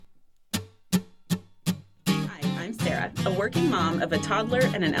Sarah, a working mom of a toddler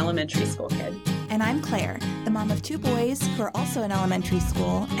and an elementary school kid. And I'm Claire, the mom of two boys who are also in elementary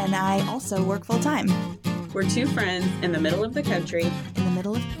school, and I also work full-time. We're two friends in the middle of the country, In the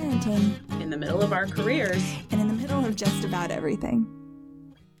middle of parenting. in the middle of our careers, And in the middle of just about everything.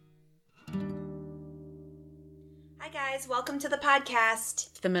 Hi guys, welcome to the podcast.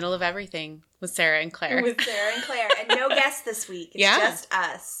 It's the middle of everything with Sarah and Claire. With Sarah and Claire, and no guests this week. It's just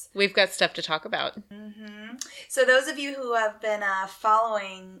us. We've got stuff to talk about. Mm-hmm. So those of you who have been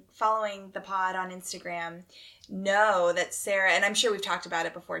following the pod on Instagram know that Sarah, and I'm sure we've talked about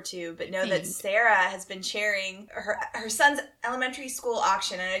it before too, but know that Sarah has been chairing her son's elementary school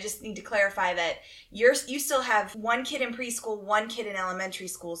auction, and I just need to clarify that you still have one kid in preschool, one kid in elementary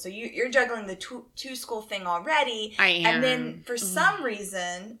school, so you're juggling the two school thing already. I am. And then for some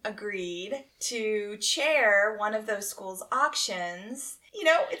reason agreed to chair one of those schools' auctions. You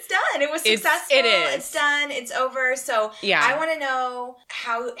know, it's done. It was successful. It is. It's done. It's over. So Yeah. I want to know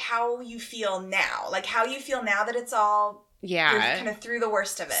how you feel now. Like, how you feel now that it's all, you're kind of through the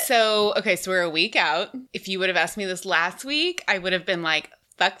worst of it. So we're a week out. If you would have asked me this last week, I would have been like,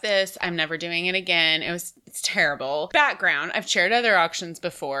 fuck this. I'm never doing it again. It's terrible. Background, I've chaired other auctions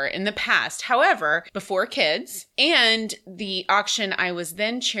before in the past. However, before kids, and the auction I was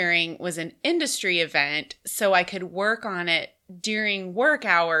then chairing was an industry event, so I could work on it during work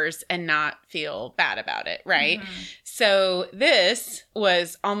hours and not feel bad about it, right? Mm-hmm. So this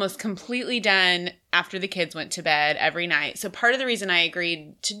was almost completely done after the kids went to bed every night. So part of the reason I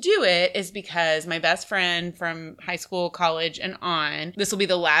agreed to do it is because my best friend from high school, college, and on, this will be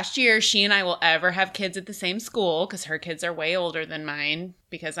the last year she and I will ever have kids at the same school because her kids are way older than mine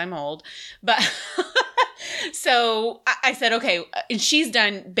because I'm old. But so I said, okay, and she's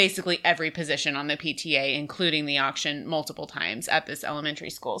done basically every position on the PTA, including the auction multiple times at this elementary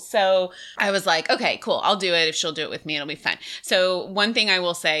school. So I was like, okay, cool. I'll do it. If she'll do it with me, it'll be fun. So one thing I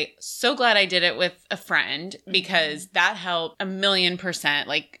will say, so glad I did it with a friend because that helped 1,000,000%.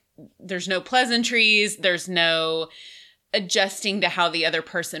 Like, there's no pleasantries. There's no adjusting to how the other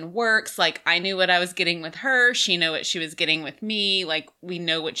person works. Like, I knew what I was getting with her. She knew what she was getting with me. Like, we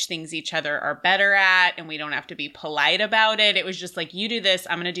know which things each other are better at, and we don't have to be polite about it. It was just like, you do this,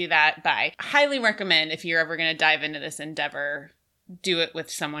 I'm going to do that. Bye. Highly recommend, if you're ever going to dive into this endeavor, do it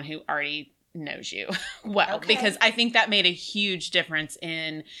with someone who already knows you well, because I think that made a huge difference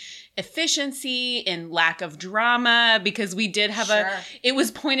in efficiency, in lack of drama, because we did have it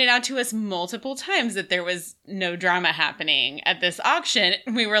was pointed out to us multiple times that there was no drama happening at this auction.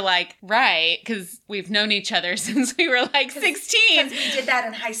 And we were like, right, because we've known each other since we were like 16. Because we did that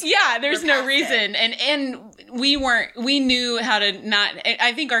in high school. Yeah, there's no reason. And we knew how to not,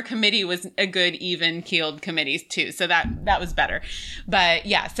 I think our committee was a good, even-keeled committee too. So that was better. But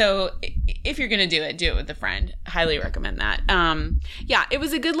yeah, so if you're going to do it with a friend. Highly recommend that. Yeah, it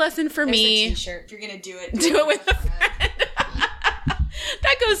was a good lesson for me. There's a t-shirt. If you're going to do it, do it with a friend.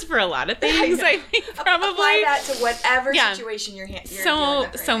 That goes for a lot of things, I think, probably. Apply that to whatever situation you're dealing with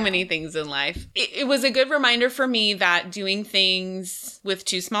right so now. many things in life. It was a good reminder for me that doing things with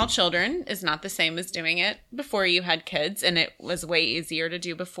two small children is not the same as doing it before you had kids, and it was way easier to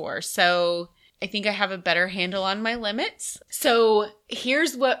do before. So I think I have a better handle on my limits. So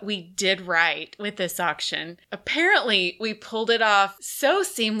here's what we did right with this auction. Apparently, we pulled it off so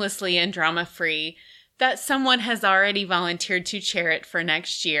seamlessly and drama-free that someone has already volunteered to chair it for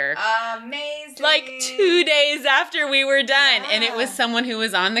next year. Amazing. Like 2 days after we were done. Yeah. And it was someone who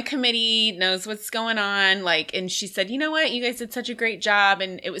was on the committee, knows what's going on. And she said, you know what? You guys did such a great job.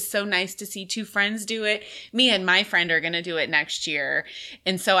 And it was so nice to see two friends do it. Me and my friend are going to do it next year.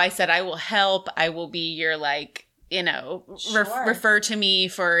 And so I said, I will help. I will be your refer to me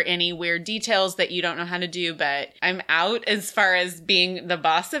for any weird details that you don't know how to do, but I'm out as far as being the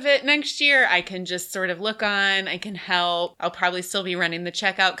boss of it next year. I can just sort of look on, I can help. I'll probably still be running the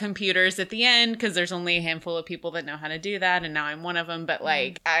checkout computers at the end because there's only a handful of people that know how to do that, and now I'm one of them. But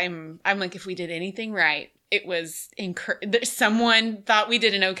I'm like, if we did anything right, it was someone thought we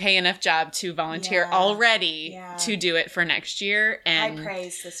did an okay enough job to volunteer already to do it for next year. And high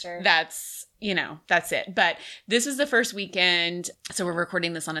praise, sister. That's it. But this is the first weekend. So we're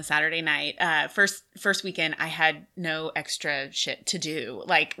recording this on a Saturday night. First weekend, I had no extra shit to do.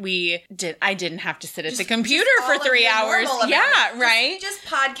 I didn't have to sit at the computer for 3 hours. Yeah, right. Just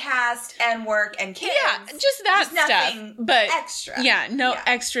podcast and work and kids. Yeah, just that stuff. But extra. Yeah,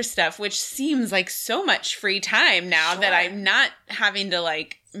 extra stuff, which seems like so much free time now that I'm not having to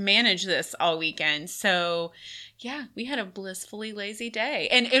manage this all weekend. So Yeah, we had a blissfully lazy day.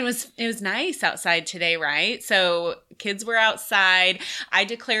 And it was nice outside today, right? So kids were outside. I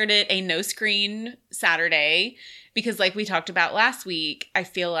declared it a no screen Saturday because like we talked about last week, I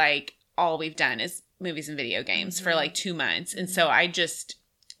feel like all we've done is movies and video games for like 2 months. And so I just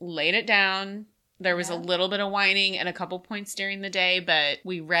laid it down. There was a little bit of whining at a couple points during the day, but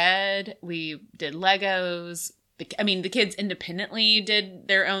we read, we did Legos. The kids independently did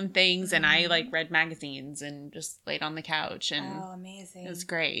their own things, and I like read magazines and just laid on the couch. And amazing! It was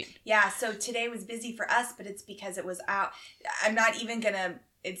great. Yeah. So today was busy for us, but it's because it was out. I'm not even gonna.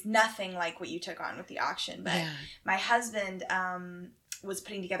 It's nothing like what you took on with the auction, but my husband was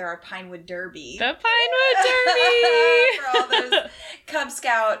putting together our Pinewood Derby. The Pinewood Derby! For all those Cub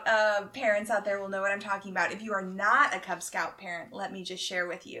Scout parents out there will know what I'm talking about. If you are not a Cub Scout parent, let me just share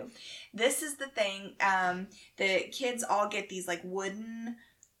with you. This is the thing. The kids all get these like wooden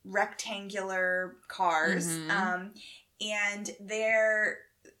rectangular cars. And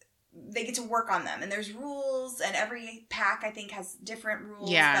they get to work on them, and there's rules, and every pack I think has different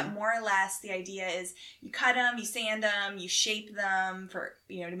rules, but more or less the idea is you cut them, you sand them, you shape them for,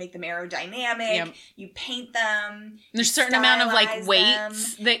 to make them aerodynamic, you paint them. There's a certain amount of like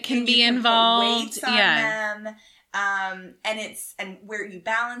weights that can be involved. Weights on them. And where you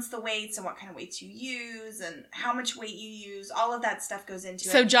balance the weights and what kind of weights you use and how much weight you use, all of that stuff goes into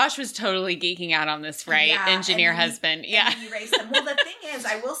it. So Josh was totally geeking out on this, right? Engineer husband. And he raced them. Well, the thing is,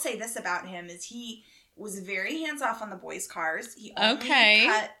 I will say this about him is he was very hands off on the boys' cars. He only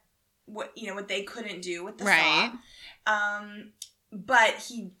cut what they couldn't do with the saw. But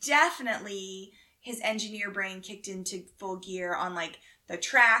he definitely, his engineer brain kicked into full gear on like the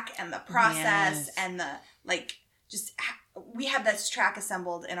track and the process and the like. We had this track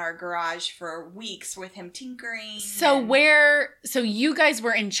assembled in our garage for weeks with him tinkering. So you guys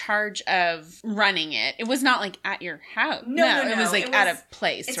were in charge of running it. It was not like at your house. No. It was like at a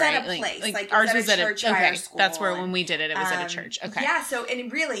place, it's right? It's at a place. Like ours was at a church by our school. That's where when we did it was at a church. Okay. Yeah, so,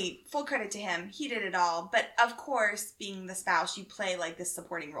 and really, full credit to him. He did it all. But of course, being the spouse, you play like this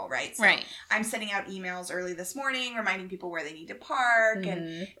supporting role, right? So I'm sending out emails early this morning, reminding people where they need to park.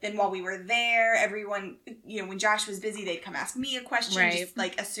 And then while we were there, everyone, when Josh was busy, they'd come ask me a question. Just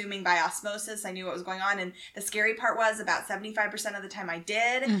like assuming by osmosis I knew what was going on. And the scary part was about 75% of the time I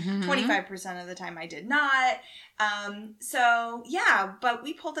did, 25% of the time I did not. But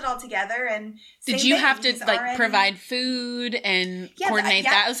we pulled it all together. And did you have to like provide food and coordinate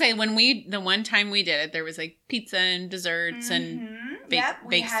that? I would say the one time we did it, there was like pizza and desserts and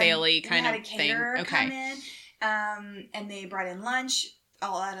bake sale-y kind of thing. Come in, and they brought in lunch,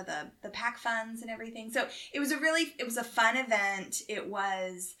 all out of the pack funds and everything. So it was a fun event. It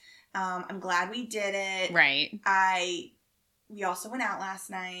was, I'm glad we did it. Right. We also went out last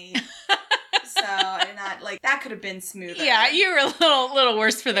night. So I'm not like, that could have been smoother. Yeah, you were a little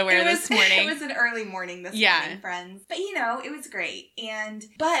worse for the wear this morning. It was an early morning this morning, friends. But it was great.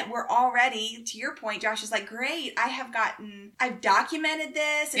 But we're already, to your point, Josh is like, great, I've documented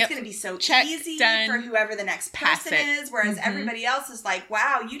this. It's going to be so easy for whoever the next person is. Whereas everybody else is like,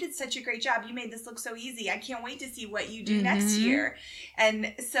 wow, you did such a great job. You made this look so easy. I can't wait to see what you do next year.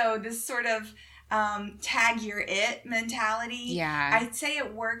 And so this sort of tag you're it mentality. Yeah. I'd say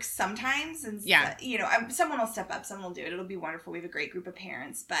it works sometimes. And, someone will step up, someone will do it. It'll be wonderful. We have a great group of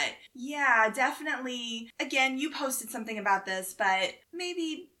parents. But yeah, definitely. Again, you posted something about this, but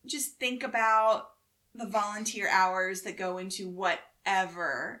maybe just think about the volunteer hours that go into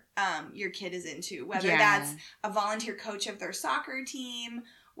whatever your kid is into. Whether that's a volunteer coach of their soccer team,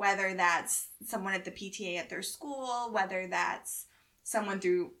 whether that's someone at the PTA at their school, whether that's someone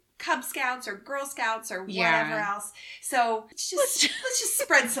through Cub Scouts or Girl Scouts or whatever else. So let's just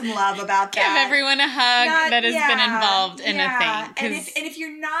spread some love about that. Give everyone a hug that has been involved in a thing. And if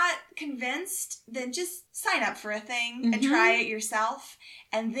you're not convinced, then just sign up for a thing and try it yourself.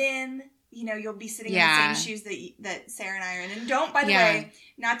 And then, you'll be sitting in the same shoes that Sarah and I are in. And don't, by the way,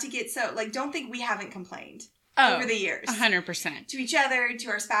 not to get so, don't think we haven't complained. Over the years. 100%. To each other, to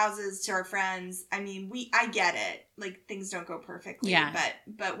our spouses, to our friends. I mean, I get it. Like, things don't go perfectly. Yeah.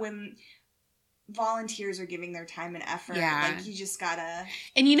 But when volunteers are giving their time and effort, you just gotta...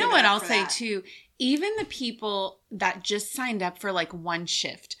 And you know what I'll say, too? Even the people that just signed up for, one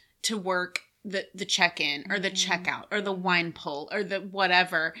shift to work the check-in or the checkout or the wine pull or the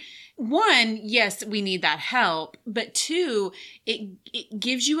whatever. One, yes, we need that help. But two, it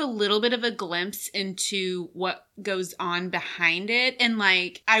gives you a little bit of a glimpse into what goes on behind it. And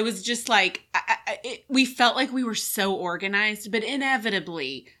I was just we felt like we were so organized, but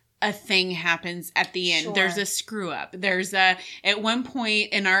inevitably a thing happens at the end. Sure. There's a screw up. At one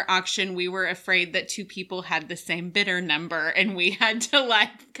point in our auction, we were afraid that 2 people had the same bidder number, and we had to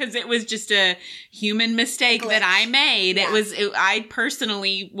because it was just a human mistake that I made. Yeah. I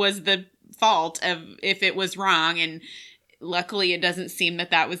personally was the fault of if it was wrong, and luckily it doesn't seem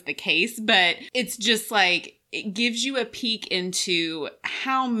that was the case, but it's just it gives you a peek into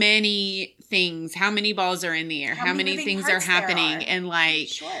how many balls are in the air, how many things are happening. And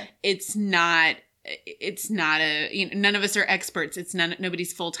sure. It's not none of us are experts. It's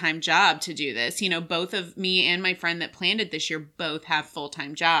nobody's full-time job to do this. Both of me and my friend that planned it this year both have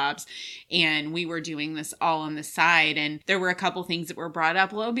full-time jobs, and we were doing this all on the side. And there were a couple things that were brought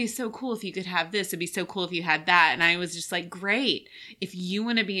up. Well, it'd be so cool if you could have this. It'd be so cool if you had that. And I was just like, great. If you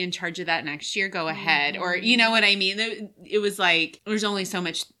want to be in charge of that next year, go ahead. Or you know what I mean? It was there's only so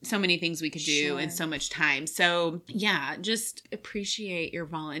many things we could do and so much time. So yeah, just appreciate your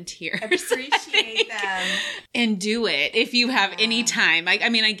volunteers. Appreciate them. And do it if you have any time. I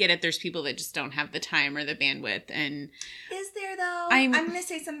mean, I get it. There's people that just don't have the time or the bandwidth. And is there though? I'm going to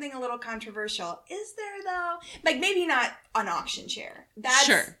say something a little controversial. Is there though? Maybe not an auction chair.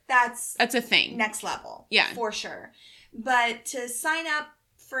 That's a thing. Next level. Yeah. For sure. But to sign up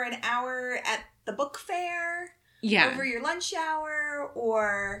for an hour at the book fair over your lunch hour,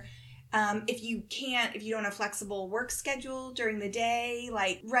 or if you don't have flexible work schedule during the day,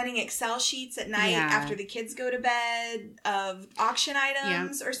 running Excel sheets at night after the kids go to bed of auction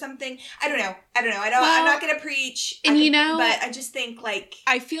items or something. I don't know. I'm not going to preach. And but I just think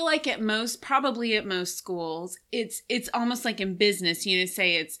I feel like probably at most schools, it's almost like in business,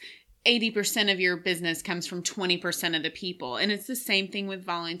 say it's 80% of your business comes from 20% of the people. And it's the same thing with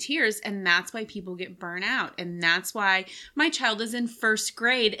volunteers. And that's why people get burnt out. And that's why my child is in 1st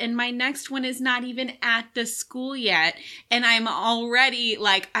grade and my next one is not even at the school yet. And I'm already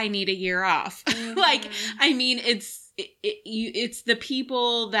I need a year off. Mm-hmm. It's the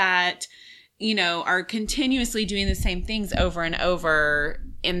people that, are continuously doing the same things over and over,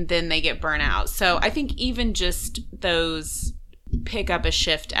 and then they get burnt out. So I think even just those pick up a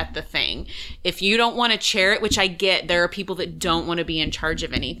shift at the thing. If you don't want to chair it, which I get, there are people that don't want to be in charge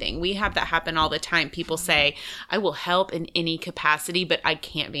of anything. We have that happen all the time. People say, I will help in any capacity, but I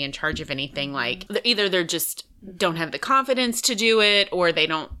can't be in charge of anything. Either they're just don't have the confidence to do it, or they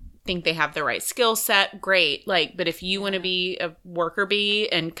don't think they have the right skill set. Great. But if you want to be a worker bee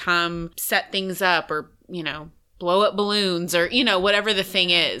and come set things up, or, blow up balloons, or, whatever the thing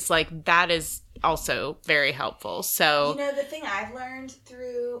is, that is also very helpful. So, the thing I've learned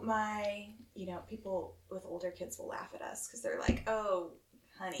through my, people with older kids will laugh at us because they're like, oh,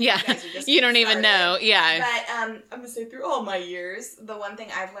 honey, yeah, you guys are just you don't even know. Yeah. But I'm going to say through all my years, the one thing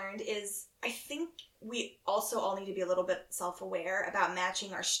I've learned is I think we also all need to be a little bit self-aware about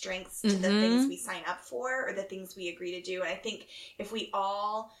matching our strengths to the things we sign up for or the things we agree to do. And I think if we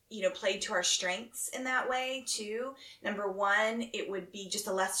all, played to our strengths in that way too, number one, it would be just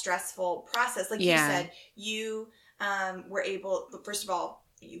a less stressful process. You said, you were able, first of all,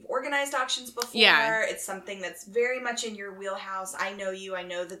 you've organized auctions before. Yeah. It's something that's very much in your wheelhouse. I know you. I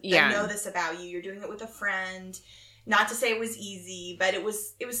know that. I know this about you. You're doing it with a friend. Not to say it was easy, but it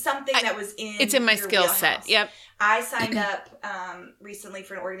was something that was in it's in my skill set. Yep. I signed up recently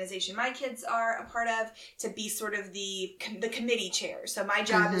for an organization my kids are a part of to be sort of the committee chair. So my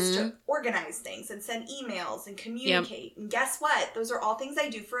job is to organize things and send emails and communicate. Yep. And guess what? Those are all things I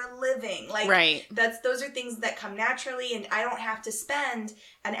do for a living. Right. Those are things that come naturally, and I don't have to spend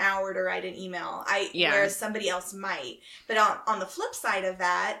an hour to write an email. Whereas somebody else might. But on the flip side of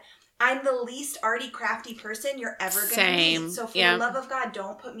that, I'm the least arty crafty person you're ever going to meet. So for the love of God,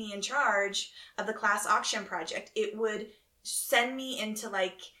 don't put me in charge of the class auction project. It would send me into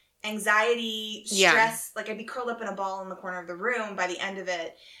anxiety, stress. I'd be curled up in a ball in the corner of the room by the end of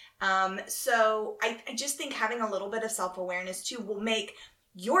it. So I just think having a little bit of self-awareness too will make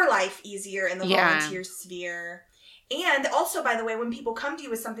your life easier in the volunteer sphere. And also, by the way, when people come to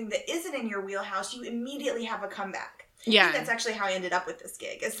you with something that isn't in your wheelhouse, you immediately have a comeback. Yeah. I think that's actually how I ended up with this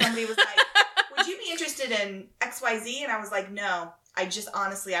gig. Is somebody was like, would you be interested in XYZ? And I was like, no,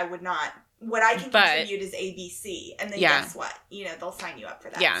 I would not. What I can contribute is ABC. And then guess what? They'll sign you up for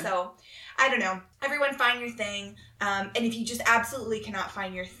that. Yeah. So I don't know. Everyone find your thing. And if you just absolutely cannot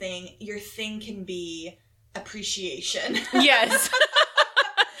find your thing can be appreciation. Yes.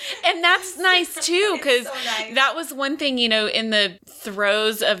 And that's nice too, because that was one thing, in the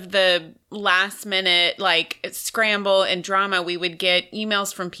throes of the last minute, scramble and drama, we would get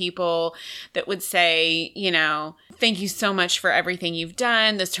emails from people that would say, thank you so much for everything you've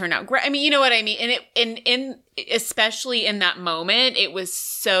done. This turned out great. I mean, you know what I mean? And especially in that moment, it was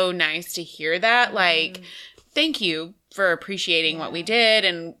so nice to hear that. Like, thank you for appreciating what we did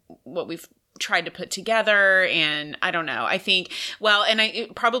and what we've tried to put together. And I don't know. I think, well,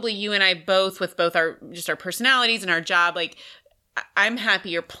 and probably you and I both, with both our personalities and our job, like, I'm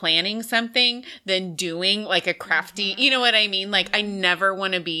happier planning something than doing like a crafty, you know what I mean? Like, I never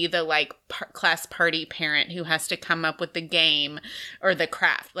want to be the like class party parent who has to come up with the game or the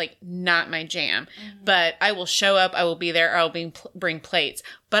craft. Like, not my jam. But I will show up. I will be there. I'll bring plates.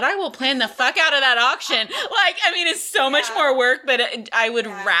 But I will plan the fuck out of that auction. Like, I mean, it's so much more work, but I would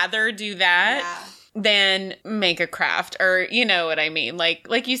rather do that than make a craft, or you know what I mean?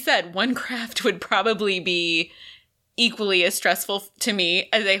 Like you said, one craft would probably be equally as stressful to me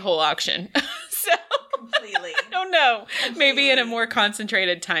as a whole auction. So completely. I don't know. Maybe in a more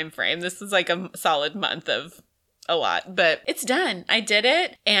concentrated time frame. This was like a solid month of a lot, but it's done. I did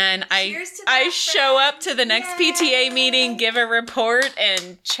it, and I show up to the next PTA meeting, give a report,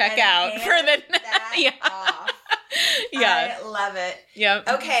 and check out for the off. Yeah. I love it. Yep.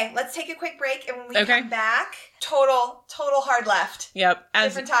 Okay, let's take a quick break, and when we come back, total hard left. Yep.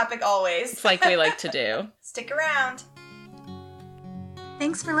 Different topic always. It's like we like to do. Stick around.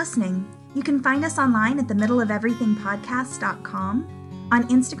 Thanks for listening. You can find us online at themiddleofeverythingpodcast.com, on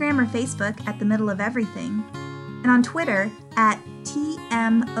Instagram or Facebook at The Middle of Everything, and on Twitter at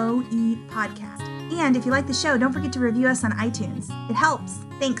TMOE Podcast. And if you like the show, don't forget to review us on iTunes. It helps.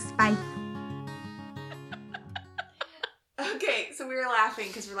 Thanks. Bye. Okay, so we were laughing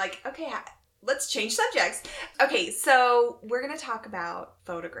because we're like, okay, let's change subjects. Okay, so we're going to talk about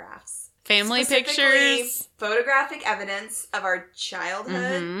photographs. Family pictures. Photographic evidence of our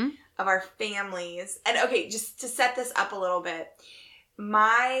childhood, of our families. And okay, just to set this up a little bit,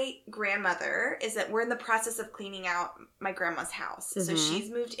 my grandmother we're in the process of cleaning out my grandma's house. So she's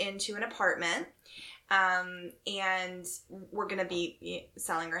moved into an apartment, and we're going to be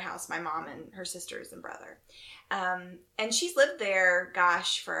selling her house, my mom and her sisters and brother. And she's lived there,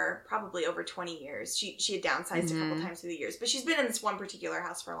 for probably over 20 years. She had downsized a couple times through the years, but she's been in this one particular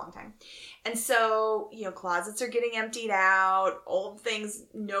house for a long time. And so, closets are getting emptied out, old things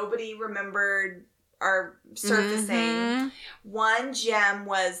nobody remembered are surfacing. One gem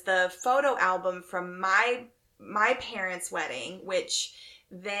was the photo album from my parents' wedding, which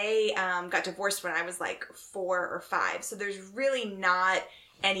they got divorced when I was like 4 or 5. So there's really not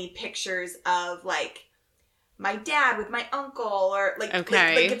any pictures of like my dad with my uncle, or like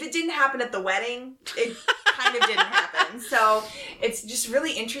if it didn't happen at the wedding, it kind of didn't happen. So it's just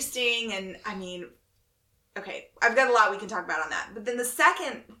really interesting. And I mean, okay, I've got a lot we can talk about on that. But then the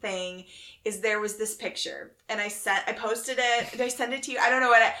second thing is there was this picture, and I posted it. Did I send it to you? I don't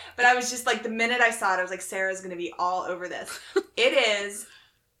know but I was just like, the minute I saw it, I was like, Sarah's going to be all over this. It is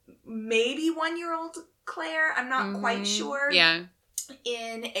maybe 1-year-old Claire. I'm not quite sure. Yeah.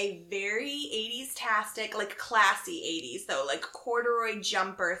 In a very 80s-tastic, like classy 80s though, like corduroy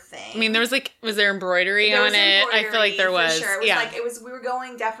jumper thing. I mean, was there embroidery on it? I feel like there was. For sure. It was we were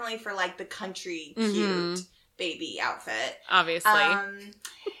going definitely for like the country cute baby outfit. Obviously.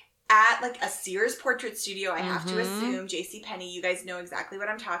 At like a Sears portrait studio, I have to assume, JCPenney, you guys know exactly what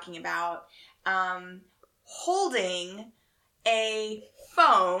I'm talking about. Holding a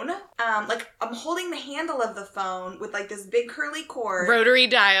phone, like I'm holding the handle of the phone with like this big curly cord. Rotary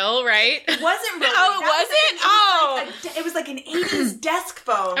dial, right? It wasn't rotary. Oh, it was like an 80s desk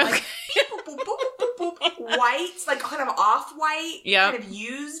phone. Okay. Like boop, boop, boop, boop, boop, boop, white, like kind of off-white, kind of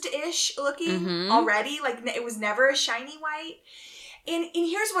used-ish looking already. Like it was never a shiny white. And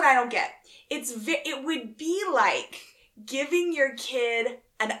here's what I don't get. It would be like giving your kid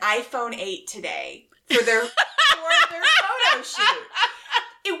an iPhone 8 today for their photo shoot.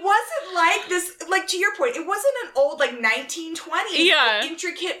 It wasn't like this, like to your point, it wasn't an old like 1920s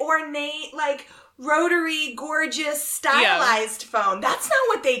intricate, ornate, like rotary, gorgeous, stylized phone. That's not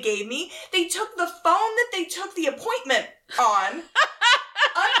what they gave me. They took the phone that they took the appointment on,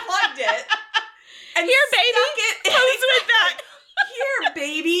 unplugged it, and here, baby, pose with that. Here,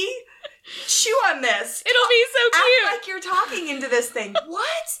 baby. Chew on this. It'll be so cute. Act like you're talking into this thing.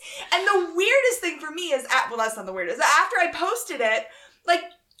 What? And the weirdest thing for me is, well, that's not the weirdest. After I posted it, like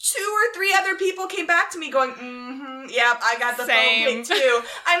 2 or 3 other people came back to me going, yep, I got the phone pic too.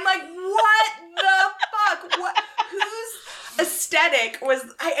 I'm like, what the fuck? Whose aesthetic was,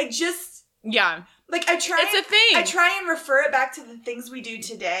 I just... Yeah. Like, it's a thing. I try and refer it back to the things we do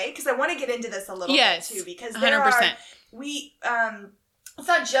today, because I want to get into this a little bit too, because 100%. It's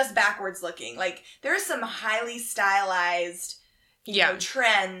not just backwards looking. Like, there are some highly stylized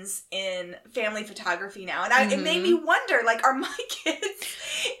trends in family photography now. And it made me wonder, like, are my kids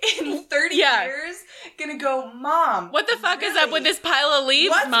in 30 years gonna go, Mom, what the fuck is up with this pile of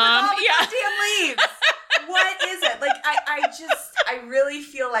leaves, What's Mom? With all the goddamn leaves? What is it? Like, I really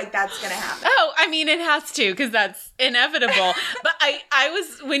feel like that's gonna happen. Oh, I mean, it has to, because that's inevitable. But I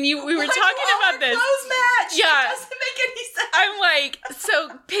was, when we were talking about this. Clothes match. Yeah. It doesn't make any sense. I'm like,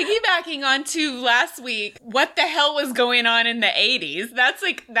 so piggybacking onto last week, what the hell was going on in the 80s?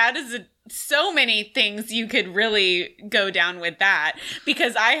 That is so many things you could really go down with that,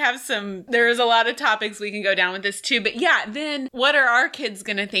 because there's a lot of topics we can go down with this too. But yeah, then what are our kids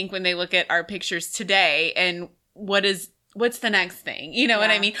going to think when they look at our pictures today, and what's the next thing? You know what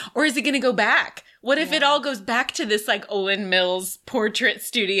I mean? Or is it going to go back? What if it all goes back to this like Olin Mills portrait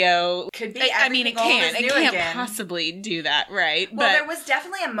studio? Could be. I mean, it can't again. Possibly do that, right? Well, there was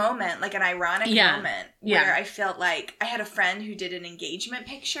definitely a moment, like an ironic moment, where I felt like I had a friend who did an engagement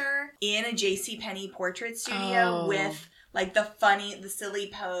picture in a JCPenney portrait studio with like the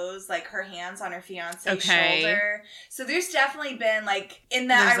silly pose, like her hands on her fiance's shoulder. So there's definitely been, like, in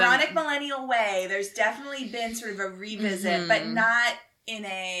that ironic millennial way, there's definitely been sort of a revisit, but not in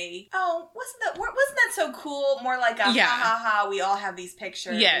a, wasn't that so cool? More like a ha ha ha, we all have these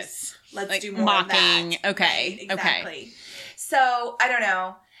pictures. Yes. Let's like do more mocking. of that. Okay. Right? Exactly. Okay. So, I don't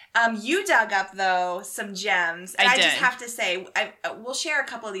know. You dug up, though, some gems. And I just have to say, we'll share a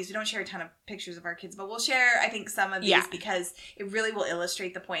couple of these. We don't share a ton of pictures of our kids, but we'll share, I think, some of these because it really will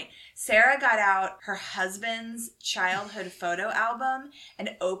illustrate the point. Sarah got out her husband's childhood photo album and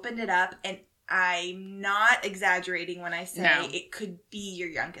opened it up, and I'm not exaggerating when I say it could be your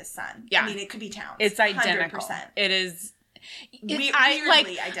youngest son. Yeah. I mean, it could be Towns. It's identical. 100%. It is.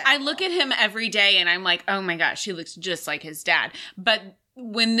 Identical. I look at him every day and I'm like, oh my gosh, he looks just like his dad. But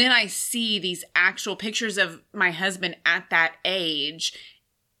when then I see these actual pictures of my husband at that age,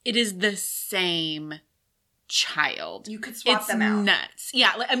 it is the same child. You could swap them out. It's nuts.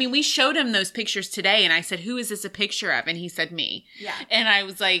 Yeah. I mean, we showed him those pictures today and I said, who is this a picture of? And he said, me. Yeah. And I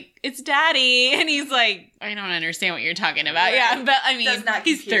was like, it's Daddy. And he's like, I don't understand what you're talking about. Right. Yeah. But I mean,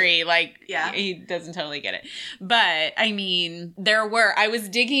 he's 3. Like, he doesn't totally get it. But I mean, I was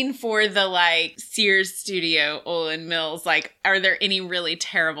digging for the like Sears Studio, Olin Mills. Like, are there any really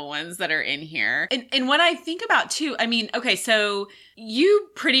terrible ones that are in here? And what I think about too, I mean, okay, so you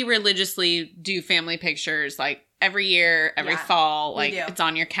pretty religiously do family pictures like every year, every fall, like it's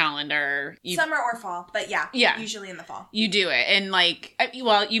on your calendar. Summer or fall, but usually in the fall. You do it. And like,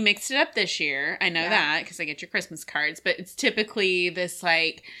 well, you mixed it up this year. I know that because I get your Christmas cards, but it's typically this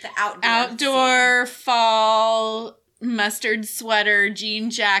like the outdoor fall mustard sweater,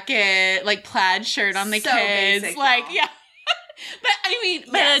 jean jacket, like plaid shirt on the kids. Basic, like, but I mean,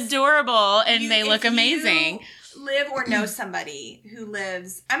 but adorable, and they look amazing. Live or know somebody who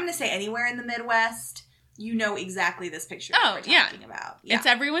lives, I'm going to say anywhere in the Midwest, you know exactly this picture that we're talking about. Yeah. It's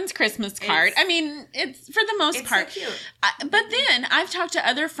everyone's Christmas card. I mean, it's for the most part. It's so cute. But then I've talked to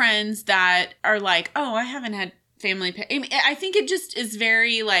other friends that are like, oh, I haven't had family. I think it just is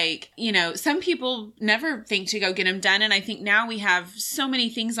very like, you know, some people never think to go get them done. And I think now we have so many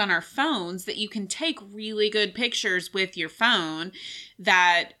things on our phones that you can take really good pictures with your phone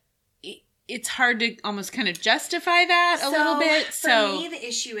that it's hard to almost kind of justify that a little bit. For me, the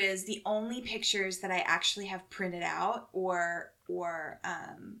issue is the only pictures that I actually have printed out or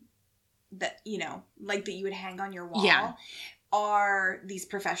that, you know, like that you would hang on your wall are these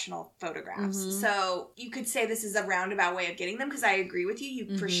professional photographs. Mm-hmm. So you could say this is a roundabout way of getting them because I agree with you.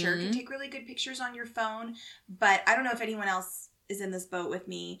 You for sure can take really good pictures on your phone, but I don't know if anyone else is in this boat with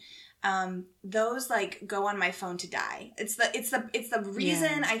me. Those like go on my phone to die. It's the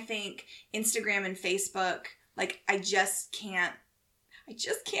reason I think Instagram and Facebook, like I just can't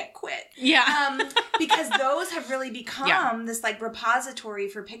quit. Yeah. Because those have really become this like repository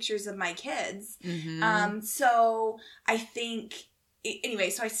for pictures of my kids. Mm-hmm. So I think anyway,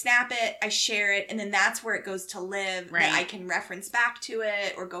 so I snap it, I share it, and then that's where it goes to live. Right. That I can reference back to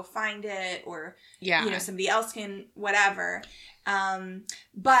it or go find it or, you know, somebody else can, whatever.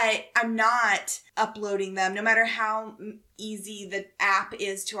 But I'm not uploading them, no matter how easy the app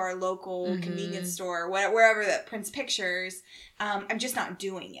is to our local convenience store, wherever that prints pictures. I'm just not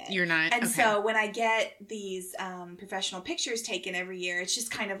doing it. You're not. And so when I get these professional pictures taken every year, it's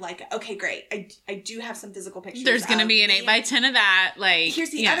just kind of like, okay, great. I do have some physical pictures. There's going to be an 8x10 of that. Like, here's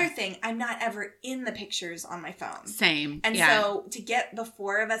the other thing. I'm not ever in the pictures on my phone. Same. And so to get the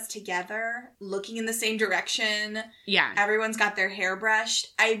 4 of us together, looking in the same direction. Yeah. Everyone's got got their hair brushed.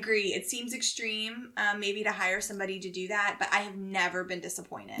 I agree. It seems extreme, maybe to hire somebody to do that, but I have never been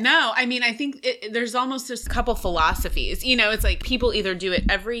disappointed. No, I mean, I think there's almost just a couple philosophies. You know, it's like people either do it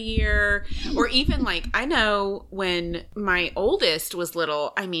every year or even like, I know when my oldest was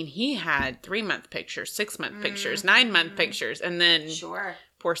little, I mean, he had 3-month pictures, 6-month pictures, 9-month pictures, and then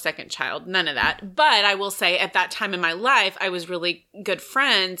poor second child, none of that. But I will say at that time in my life, I was really good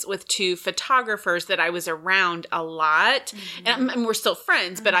friends with 2 photographers that I was around a lot. And we're still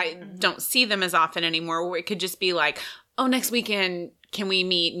friends, but I don't see them as often anymore, where it could just be like, oh, next weekend, can we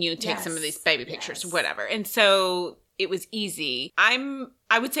meet and you take some of these baby pictures, whatever. And so it was easy.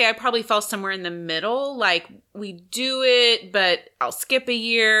 I would say I probably fell somewhere in the middle. Like, we do it, but I'll skip a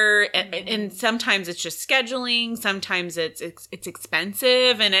year. And sometimes it's just scheduling. Sometimes it's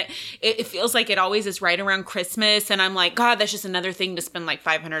expensive. And it feels like it always is right around Christmas. And I'm like, God, that's just another thing to spend like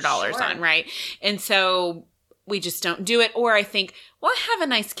 $500 on, right? And so we just don't do it. Or I think, well, I have a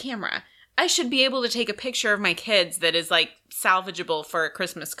nice camera. I should be able to take a picture of my kids that is like salvageable for a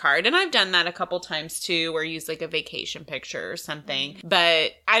Christmas card. And I've done that a couple times too, or use like a vacation picture or something.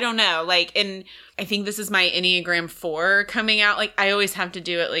 But I don't know, like, and I think this is my Enneagram 4 coming out. Like, I always have to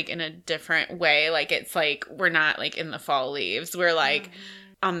do it like in a different way. Like, it's like, we're not like in the fall leaves. We're like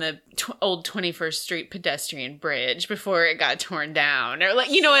on the old 21st Street pedestrian bridge before it got torn down, or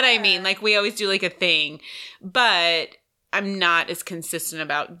like, you know what I mean? Like, we always do like a thing, but I'm not as consistent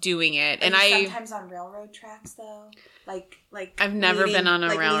about doing it. And I sometimes on railroad tracks though, like I've never been on a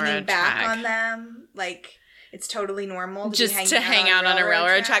railroad back track. On them, like it's totally normal to hang out on a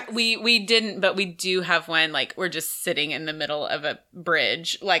railroad track. We didn't, but we do have one. Like, we're just sitting in the middle of a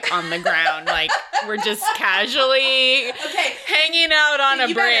bridge, like on the ground, like we're just casually hanging out on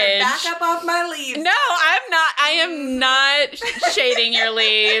a bridge. Better back up off my leaves. No, I'm not. I am not shading your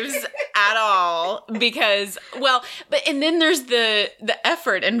leaves at all, because, well, and then there's the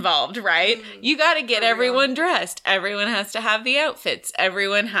effort involved, right? You got to get everyone dressed. Everyone has to have the outfits.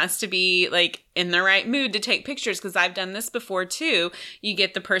 Everyone has to be like in the right mood to take pictures, because I've done this before too. You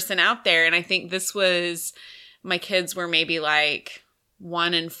get the person out there, and I think this was, my kids were maybe like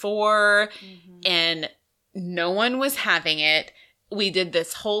 1 and 4, and no one was having it. We did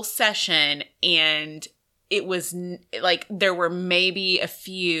this whole session, and it was like there were maybe a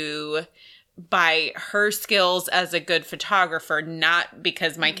few, by her skills as a good photographer, not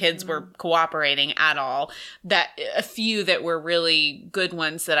because my kids were cooperating at all, that a few that were really good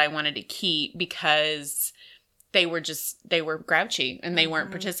ones that I wanted to keep, because they were grouchy and they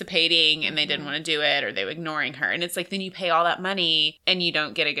weren't participating and they didn't want to do it, or they were ignoring her. And it's like, then you pay all that money and you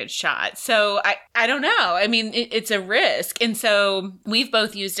don't get a good shot. So I don't know. I mean, it's a risk. And so we've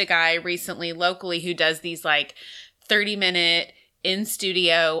both used a guy recently locally who does these like 30-minute in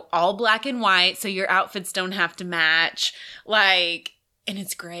studio, all black and white, so your outfits don't have to match. Like, and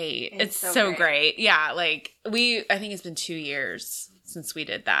it's great. It's so great. Yeah, like I think it's been 2 years since we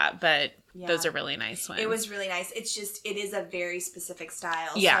did that, but those are really nice ones. It was really nice. It's just, it is a very specific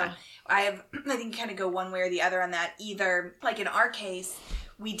style. Yeah. So I think kind of go one way or the other on that. Either, like in our case,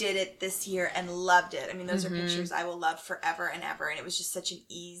 we did it this year and loved it. I mean, those are pictures I will love forever and ever. And it was just such an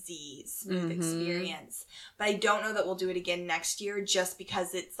easy, smooth experience. But I don't know that we'll do it again next year, just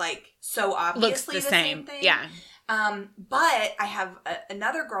because it's like so obviously looks the same thing. thing. Yeah. But I have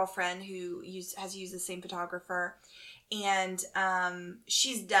another girlfriend who has used the same photographer. And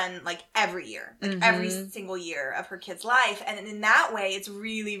she's done like every year, like every single year of her kid's life. And in that way, it's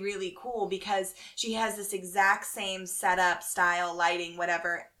really, really cool, because she has this exact same setup, style, lighting,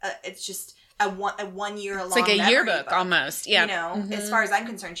 whatever. It's just a 1 year long. It's like a yearbook almost. Yeah. You know, as far as I'm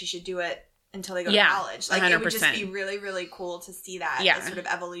concerned, she should do it until they go to college. Like 100%. It would just be really, really cool to see that sort of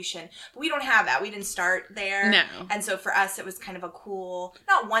evolution. But we don't have that. We didn't start there. No. And so for us, it was kind of a cool,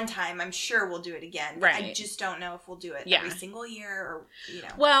 not one time, I'm sure we'll do it again. Right. I just don't know if we'll do it every single year, or, you know.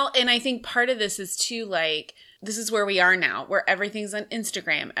 Well, and I think part of this is too, like, this is where we are now, where everything's on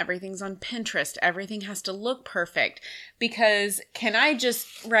Instagram, everything's on Pinterest, everything has to look perfect. Because can I just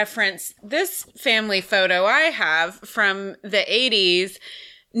reference this family photo I have from the 80s?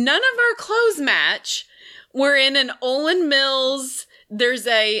 None of our clothes match. We're in an Olin Mills. There's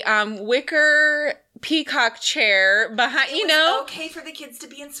a wicker peacock chair behind, it was okay for the kids to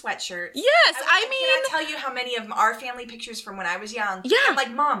be in sweatshirts. Yes, I mean, can I tell you how many of our family pictures from when I was young? Yeah. I'm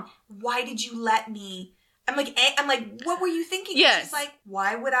like, Mom, why did you let me? I'm like, what were you thinking? Yes. She's like,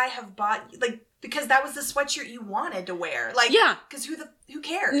 why would I have bought, like, because that was the sweatshirt you wanted to wear. Like, because who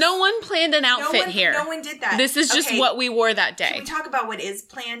cares? No one planned an outfit here. No one did that. This is just what we wore that day. Can we talk about what is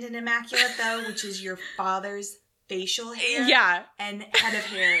planned and immaculate, though, which is your father's facial hair? Yeah. And head of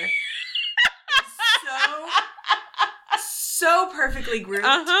hair. so perfectly grouped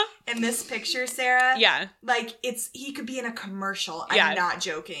in this picture, Sarah. Yeah. Like, he could be in a commercial. I'm not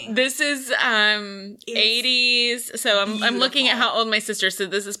joking. This is 80s. So I'm looking at how old my sister is. So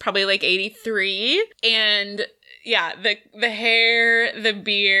this is probably like 83. And yeah, the hair, the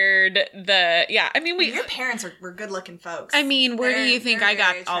beard, I mean, your parents were good looking folks. I mean, where do you think I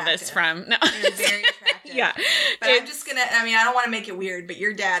got all this from? No. They're very attractive. Yeah. But I'm just gonna, I don't want to make it weird, but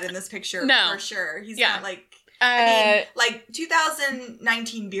your dad in this picture, for sure. He's got like, like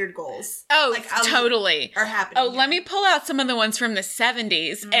 2019 beard goals. Oh, like, totally. Are happening. Oh, let me pull out some of the ones from the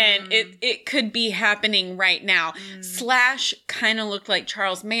 70s, and it could be happening right now. Slash kind of looked like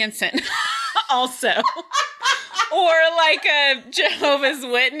Charles Manson also. Or like a Jehovah's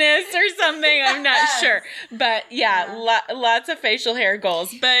Witness or something. I'm not sure. But lots of facial hair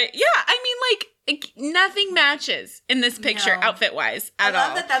goals. But yeah, I mean, like, nothing matches in this picture outfit-wise at all. I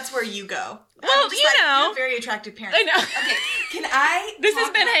love that that's where you go. Well, you know. You have very attractive parents. I know. Okay, can I... This has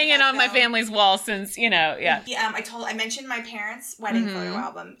been hanging on my family's wall since, I mentioned my parents' wedding photo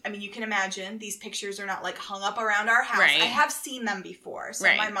album. I mean, you can imagine these pictures are not, like, hung up around our house. Right. I have seen them before. So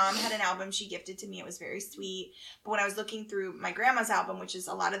my mom had an album she gifted to me. It was very sweet. But when I was looking through my grandma's album, which is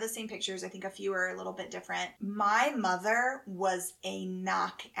a lot of the same pictures, I think a few are a little bit different. My mother was a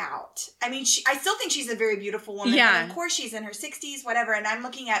knockout. I mean, I still think she's a very beautiful woman. Yeah. And of course, she's in her 60s, whatever. And I'm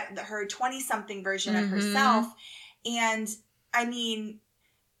looking at her 20-something version of herself. And I mean,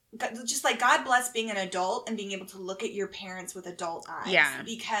 just like, God bless being an adult and being able to look at your parents with adult eyes. Yeah.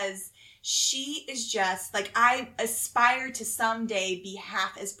 Because she is just, like, I aspire to someday be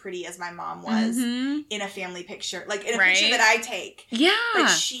half as pretty as my mom was in a family picture. Like, in a picture that I take. Yeah. But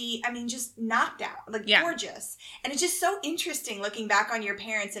she, I mean, just knocked out. Like, gorgeous. And it's just so interesting looking back on your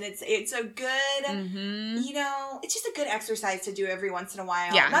parents. And it's a good, it's just a good exercise to do every once in a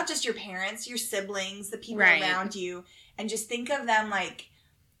while. Yeah. Not just your parents, your siblings, the people around you. And just think of them, like,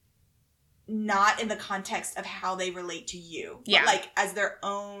 not in the context of how they relate to you. But, like, as their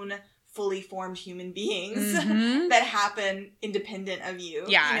own fully formed human beings that happen independent of you.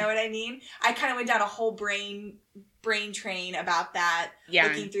 Yeah. You know what I mean? I kind of went down a whole brain train about that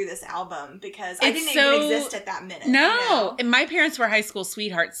looking through this album because I didn't even exist at that minute. No. You know? And my parents were high school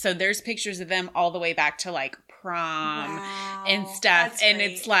sweethearts, so there's pictures of them all the way back to like prom and stuff. That's and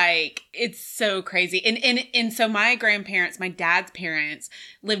great. It's like, it's so crazy. And so my grandparents, my dad's parents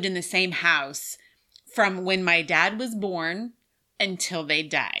lived in the same house from when my dad was born until they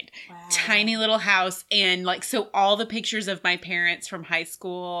died. Wow. Tiny little house. And like, so all the pictures of my parents from high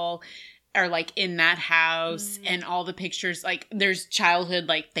school are like in that house and all the pictures, like there's childhood,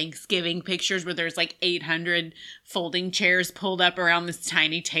 like Thanksgiving pictures where there's like 800 folding chairs pulled up around this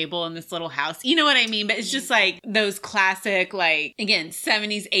tiny table in this little house. You know what I mean? But it's just like those classic, like, again,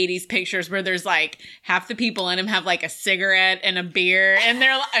 70s, 80s pictures where there's like half the people in them have like a cigarette and a beer. And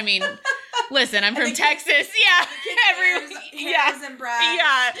they're, I mean, listen, I'm from Texas. Everyone. And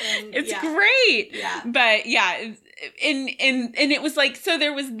brass. It's great. Yeah. But and it was like, so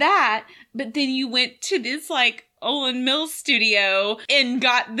there was that, but then you went to this like Olin Mills studio and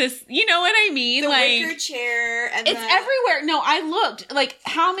got this, you know what I mean? The like wicker chair. And it's everywhere. No, I looked like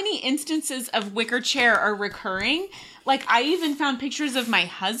how many instances of wicker chair are recurring. Like I even found pictures of my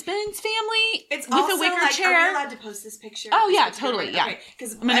husband's family with also a wicker like, chair. Are we allowed to post this picture? Oh yeah, totally. Yeah.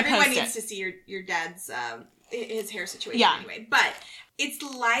 Because everyone needs to see your dad's his hair situation anyway. But it's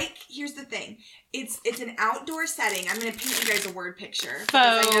like, here's the thing. It's an outdoor setting. I'm going to paint you guys a word picture.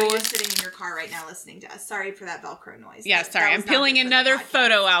 Because I know you're sitting in your car right now listening to us. Sorry for that Velcro noise. Yeah, sorry. I'm peeling another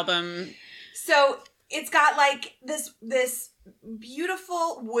photo album. So it's got like this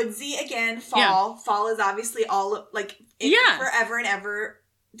beautiful woodsy, again, fall. Yeah. Fall is obviously all like forever and ever.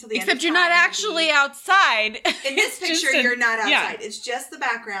 Till the Except end of you're time. Not actually outside. In this picture, you're not outside. Yeah. It's just the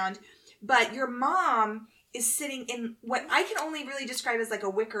background. But your mom is sitting in what I can only really describe as like a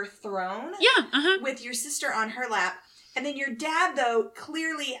wicker throne. Yeah. With your sister on her lap. And then your dad, though,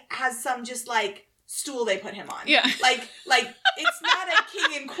 clearly has some just like stool they put him on. Yeah. Like it's not a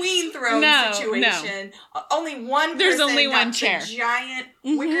king and queen throne situation. No. Only one There's person only one got chair. The giant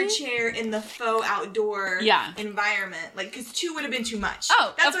wicker chair in the faux outdoor environment. Like, because two would have been too much.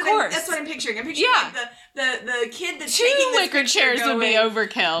 Oh, that's of course. That's what I'm picturing. I'm picturing like the kid that's taking two this wicker chairs going, would be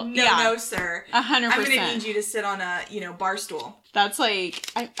overkill. No, sir. 100%. I'm going to need you to sit on a, bar stool. That's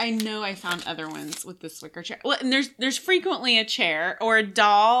like, I know I found other ones with this wicker chair. Well, and there's frequently a chair or a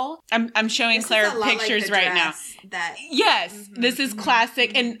doll. I'm showing Claire pictures like right now. Yes, this is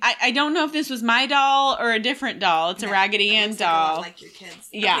classic. And I don't know if this was my doll or a different doll. It's a Raggedy Ann doll. Like your kids.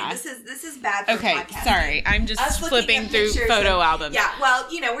 Yeah. Okay, this is bad for podcasting. Sorry. I'm just flipping through photo albums. Yeah, well,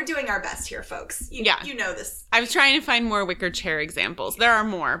 we're doing our best here, folks. You know this. I was trying to find more wicker chair examples. There are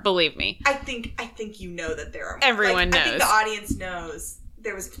more, believe me. I think you know that there are more. Everyone knows. I think the audience knows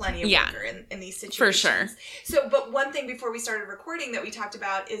there was plenty of wicker in these situations. For sure. So, but one thing before we started recording that we talked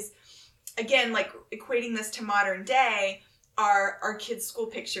about is, again, like equating this to modern day, are our kids' school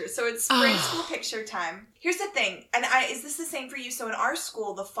pictures. So it's spring school picture time. Here's the thing, and is this the same for you? So in our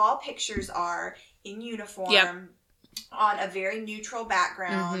school, the fall pictures are in uniform, on a very neutral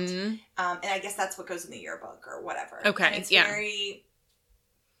background, and I guess that's what goes in the yearbook or whatever. Okay, and it's very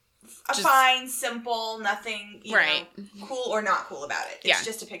fine, simple, nothing, you know, cool or not cool about it. It's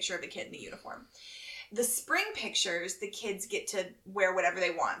just a picture of a kid in a uniform. The spring pictures, the kids get to wear whatever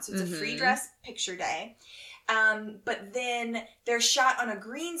they want. So it's a free dress picture day. But then they're shot on a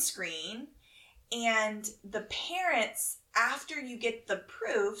green screen, and the parents, after you get the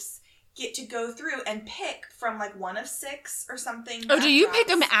proofs, get to go through and pick from like one of 6 or something. Oh, do you pick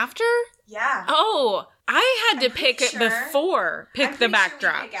them after? Yeah. Oh, I had to pick it before. Pick the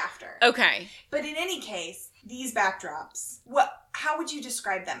backdrop. Sure we pick after. Okay. But in any case, these backdrops, how would you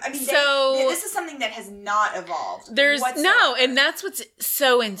describe them? I mean, this is something that has not evolved. And that's what's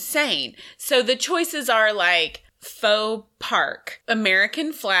so insane. So the choices are like faux park,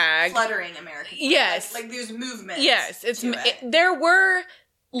 American flag, fluttering American flag. Yes, like there's movement. Yes, there were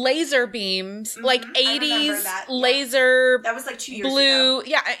laser beams, like 80's laser. That was like 2 years blue. ago.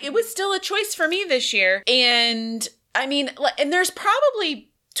 Yeah, it was still a choice for me this year. And I mean, and there's probably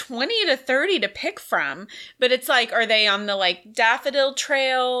 20 to 30 to pick from, but it's like, are they on the like daffodil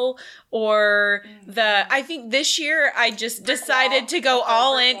trail or I think this year I just decided to go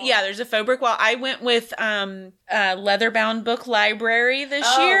all in. Wall. Yeah, there's a faux brick wall. I went with leather-bound book library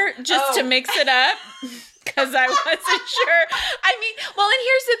this year just to mix it up. Because I wasn't sure. I mean, well, and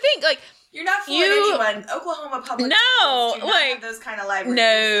here's the thing, like, you're not fooling anyone. Oklahoma public schools do not have those kind of libraries.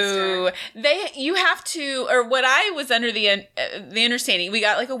 No, you have to, or what I was under the understanding, we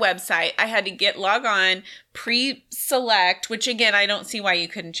got like a website. I had to log on, pre-select, which again, I don't see why you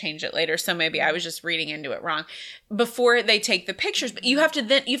couldn't change it later. So maybe I was just reading into it wrong before they take the pictures. But you have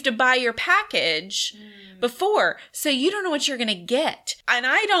to buy your package before, so you don't know what you're going to get. And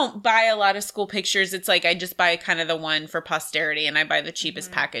I don't buy a lot of school pictures. It's like I just buy kind of the one for posterity, and I buy the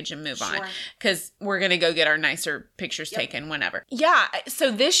cheapest package and move on because we're going to go get our nicer pictures taken whenever. Yeah.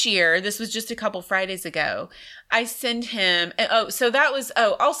 So this year, this was just a couple Fridays ago, I send him,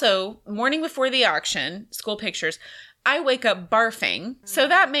 also morning before the auction, school pictures, I wake up barfing. So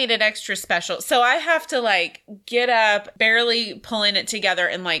that made it extra special. So I have to like get up, barely pulling it together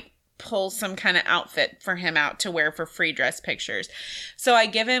and like pull some kind of outfit for him out to wear for free dress pictures. So I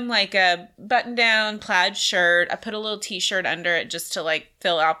give him like a button down plaid shirt. I put a little t-shirt under it just to like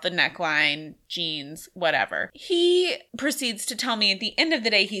fill out the neckline, jeans, whatever. He proceeds to tell me at the end of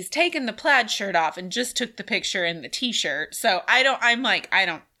the day, he's taken the plaid shirt off and just took the picture in the t-shirt. So I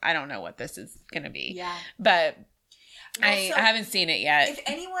don't know what this is going to be. Yeah. But well, I haven't seen it yet.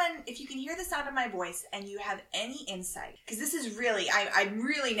 If you can hear the sound of my voice and you have any insight, because this is really, I'm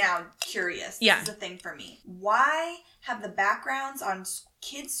really now curious. This is a thing for me. Why have the backgrounds on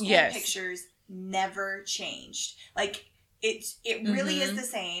kids' school pictures never changed? Like, it really is the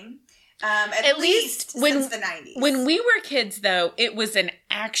same. At least since the 90s. When we were kids, though, it was an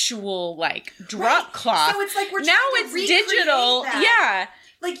actual, like, drop cloth. So it's like we're now it's digital. That. Yeah.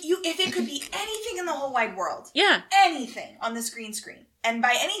 Like, if it could be anything in the whole wide world. Yeah. Anything on this green screen. And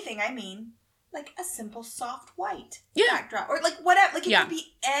by anything, I mean, like, a simple soft white backdrop. Or, like, whatever. Like, it could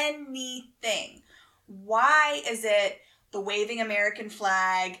be anything. Why is it the waving American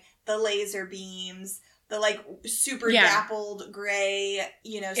flag, the laser beams, the, like, super dappled gray,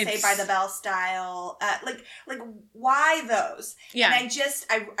 Saved by the Bell style? Like, why those? Yeah. And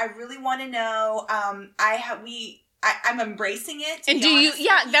I really want to know, I'm embracing it. And do you?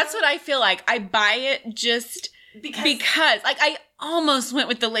 Yeah, that's what I feel like. I buy it just because like I almost went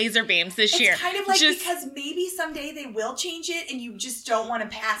with the laser beams this year. It's kind of like because maybe someday they will change it, and you just don't want to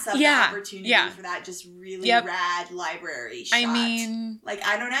pass up the opportunity for that just really rad library shot. I mean, like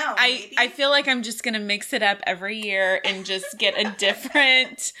I don't know. I feel like I'm just gonna mix it up every year and just get a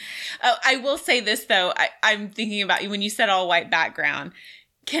different. I will say this though. I'm thinking about you when you said all white background.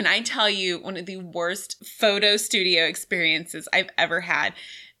 Can I tell you one of the worst photo studio experiences I've ever had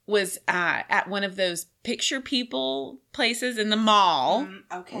was at one of those picture people places in the mall.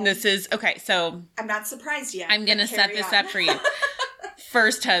 Okay. This is, okay, so. I'm not surprised yet. I'm going to set this up for you.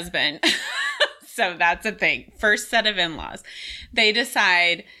 First husband. So that's a thing. First set of in-laws. They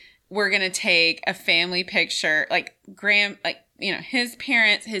decide we're going to take a family picture, like his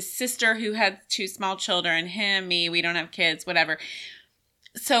parents, his sister who had 2 small children, him, me, we don't have kids, whatever.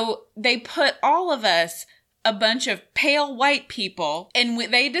 So they put all of us, a bunch of pale white people, and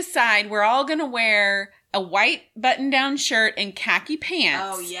they decide we're all going to wear a white button-down shirt and khaki pants.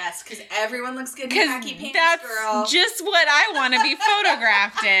 Oh, yes, because everyone looks good in khaki pants, that's girl. Just what I want to be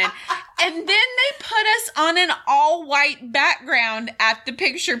photographed in. And then they put us on an all-white background at the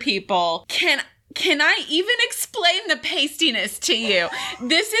picture people. Can I even explain the pastiness to you?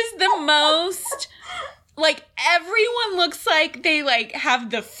 This is the most... Like, everyone looks like they, like,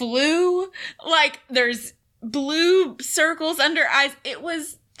 have the flu. Like, there's blue circles under eyes. It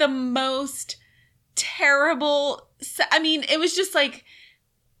was the most terrible... I mean, it was just like...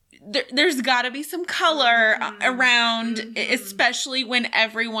 There's got to be some color around, especially when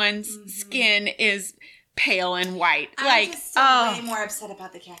everyone's skin is pale and white. I'm just way more upset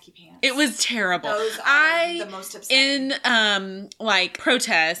about the khaki pants. It was terrible. Those are the most upsetting. In,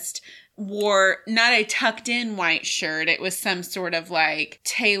 protest... wore not a tucked in white shirt. It was some sort of like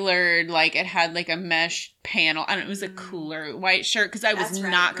tailored, like it had like a mesh panel. I don't know, it was a cooler white shirt because I was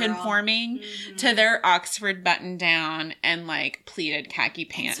not conforming to their Oxford button down and like pleated khaki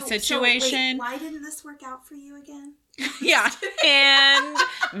pants situation. So wait, why didn't this work out for you again? Yeah. And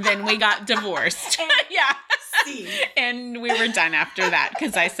then we got divorced. Yeah. And we were done after that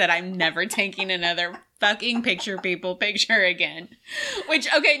because I said I'm never taking another fucking picture again. Which,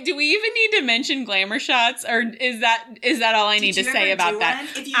 okay, do we even need to mention glamour shots, or is that all I need to say about that?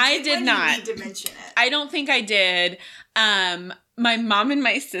 I did not. You need to mention it. I don't think I did. My mom and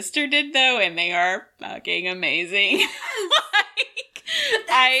my sister did though, and they are fucking amazing.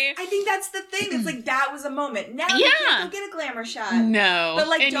 I think that's the thing. It's like that was a moment. Now you can't go get a glamour shot. No, but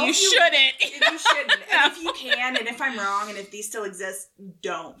like, and you shouldn't. You shouldn't. And if you can, and if I'm wrong, and if these still exist,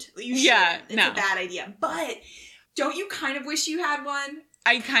 don't. You shouldn't. It's a bad idea. But don't you kind of wish you had one?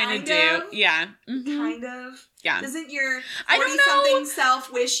 I kind of do. Yeah. Mm-hmm. Kind of. Yeah. Doesn't your 40-something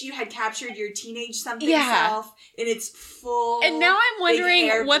self wish you had captured your teenage something self in its full? And now I'm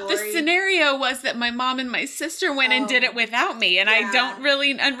wondering what the scenario was that my mom and my sister went and did it without me, and I don't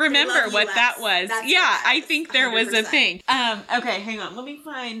really remember what that was. I think there 100%. Was a thing. Okay, hang on. Let me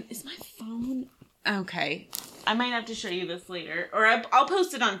find. Is my phone? Okay. I might have to show you this later. Or I'll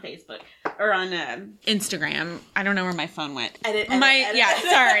post it on Facebook. Or on Instagram. I don't know where my phone went. Edit. Yeah,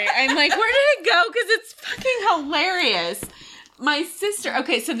 sorry. I'm like, where did it go? Because it's fucking hilarious. My sister...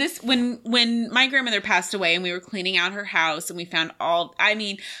 Okay, so this... When my grandmother passed away and we were cleaning out her house and we found all... I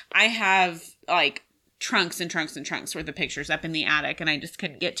mean, I have, like... trunks and trunks and trunks worth of pictures up in the attic, and I just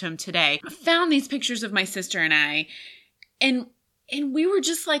couldn't get to them today. I found these pictures of my sister and I, and we were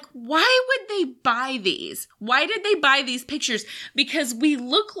just like, why would they buy these? Why did they buy these pictures? Because we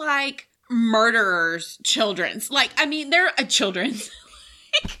look like murderers' children's. Like, I mean, they're a children's.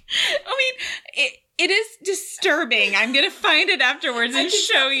 I mean, it is disturbing. I'm going to find it afterwards and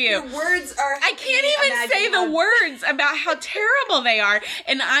show you. Your words are... I can't even say the words about how terrible they are.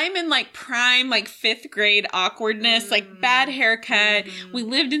 And I'm in like prime, like 5th grade awkwardness, like bad haircut. We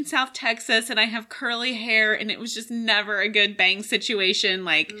lived in South Texas and I have curly hair and it was just never a good bang situation.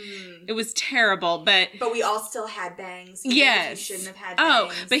 Like it was terrible, but we all still had bangs. Yes. You shouldn't have had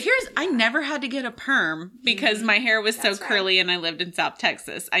bangs. Oh, but I never had to get a perm because my hair was so curly and I lived in South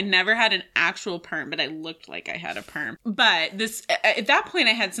Texas. I never had an actual perm, but I looked like I had a perm. But this, at that point,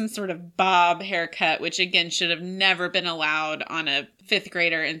 I had some sort of bob haircut, which again should have never been allowed on a 5th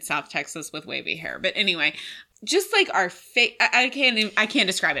grader in South Texas with wavy hair. But anyway, just like our face, I can't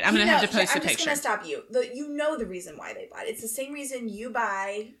describe it. I'm going to have to post a picture. I'm just going to stop you. You know the reason why they bought it. It's the same reason you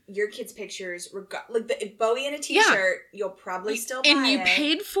buy your kids' pictures. Like Bowie in a t-shirt, you'll probably still buy it. And you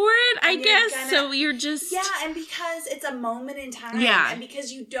paid for it, I guess. So you're just... Yeah, and because it's a moment in time. Yeah. And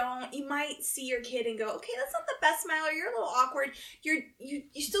because you might see your kid and go, okay, that's not the best smile, or you're a little awkward.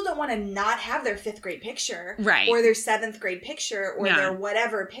 You still don't want to not have their 5th grade picture. Right. Or their 7th grade picture, or their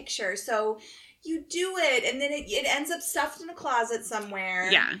whatever picture. So... you do it, and then it ends up stuffed in a closet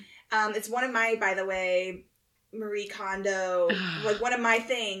somewhere. Yeah. It's one of my, by the way, Marie Kondo, like one of my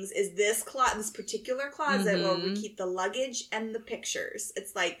things is this particular closet where we keep the luggage and the pictures.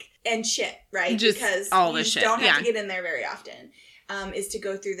 It's like, and shit, right? Just because all you the shit. Don't have to get in there very often. is to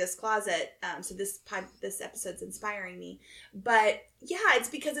go through this closet. So this episode's inspiring me. But yeah, it's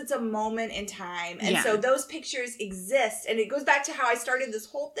because it's a moment in time. And so those pictures exist. And it goes back to how I started this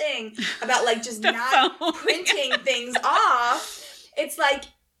whole thing about like just not printing things off. It's like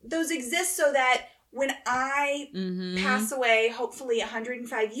those exist so that when I pass away, hopefully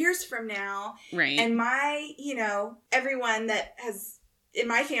 105 years from now, and my, everyone that has in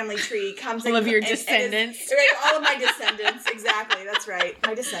my family tree comes all of your descendants. All of my descendants, exactly. That's right.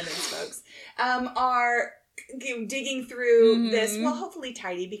 My descendants, folks, are digging through this. Well, hopefully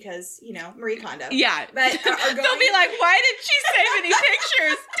tidy because Marie Kondo. Yeah, but are going, they'll be like, "Why did she save any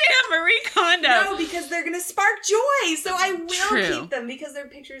pictures?" Damn, Marie Kondo. No, because they're gonna spark joy. So I will keep them because they're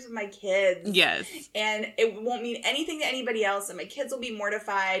pictures of my kids. Yes, and it won't mean anything to anybody else, and my kids will be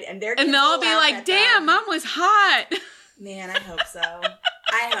mortified, and their kids and they'll will be like, "Damn, Mom was hot." Man, I hope so.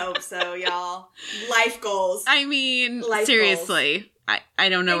 I hope so, y'all. Life goals. I mean, seriously, I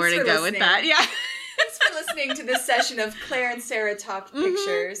don't know where to go with that. Yeah. Thanks for listening to this session of Claire and Sarah Talk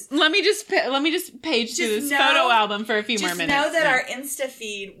Pictures. Let me just page through this photo album for a few more minutes. Just know that our Insta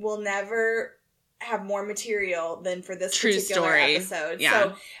feed will never have more material than for this particular episode.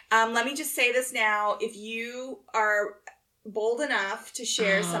 Yeah. So let me just say this now. If you are bold enough to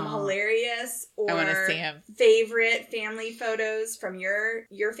share some hilarious or favorite family photos from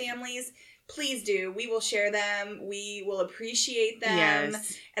your families, please do. We will share them. We will appreciate them.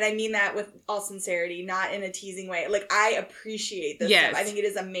 Yes. And I mean that with all sincerity, not in a teasing way. Like, I appreciate this stuff. I think it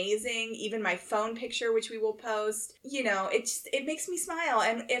is amazing. Even my phone picture, which we will post, it makes me smile.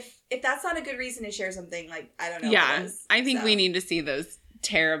 And if that's not a good reason to share something, like, I don't know what it is. I think we need to see those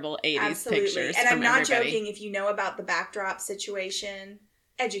terrible 80s pictures. And I'm not everybody. joking. If you know about the backdrop situation,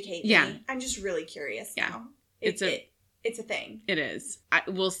 educate me. I'm just really curious now. It's a thing. It is.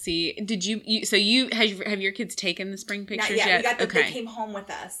 We'll see. Did you have your kids taken the spring pictures yet? yet? We got they came home with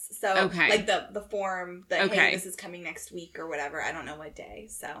us. So like the form that hey, this is coming next week or whatever. I don't know what day.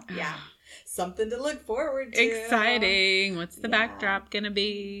 So yeah. Something to look forward to. Exciting. What's the backdrop gonna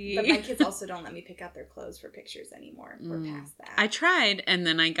be? But my kids also don't let me pick out their clothes for pictures anymore. We're past that. I tried and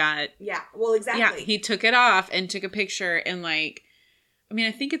then I got well, exactly. Yeah, he took it off and took a picture and like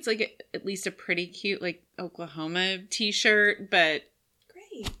I think it's like at least a pretty cute like Oklahoma t-shirt, but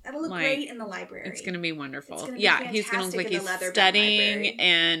great. That'll look great in the library. It's going to be wonderful. He's going to look like he's studying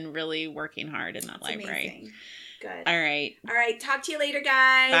and really working hard in that library. Amazing. Good. All right. Talk to you later,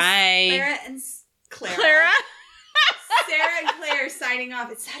 guys. Bye. Clara. Sarah and Claire signing off.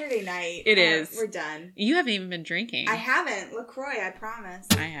 It's Saturday night. It is. We're done. You haven't even been drinking. I haven't. LaCroix, I promise.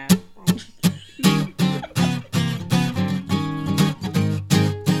 I have. Bye.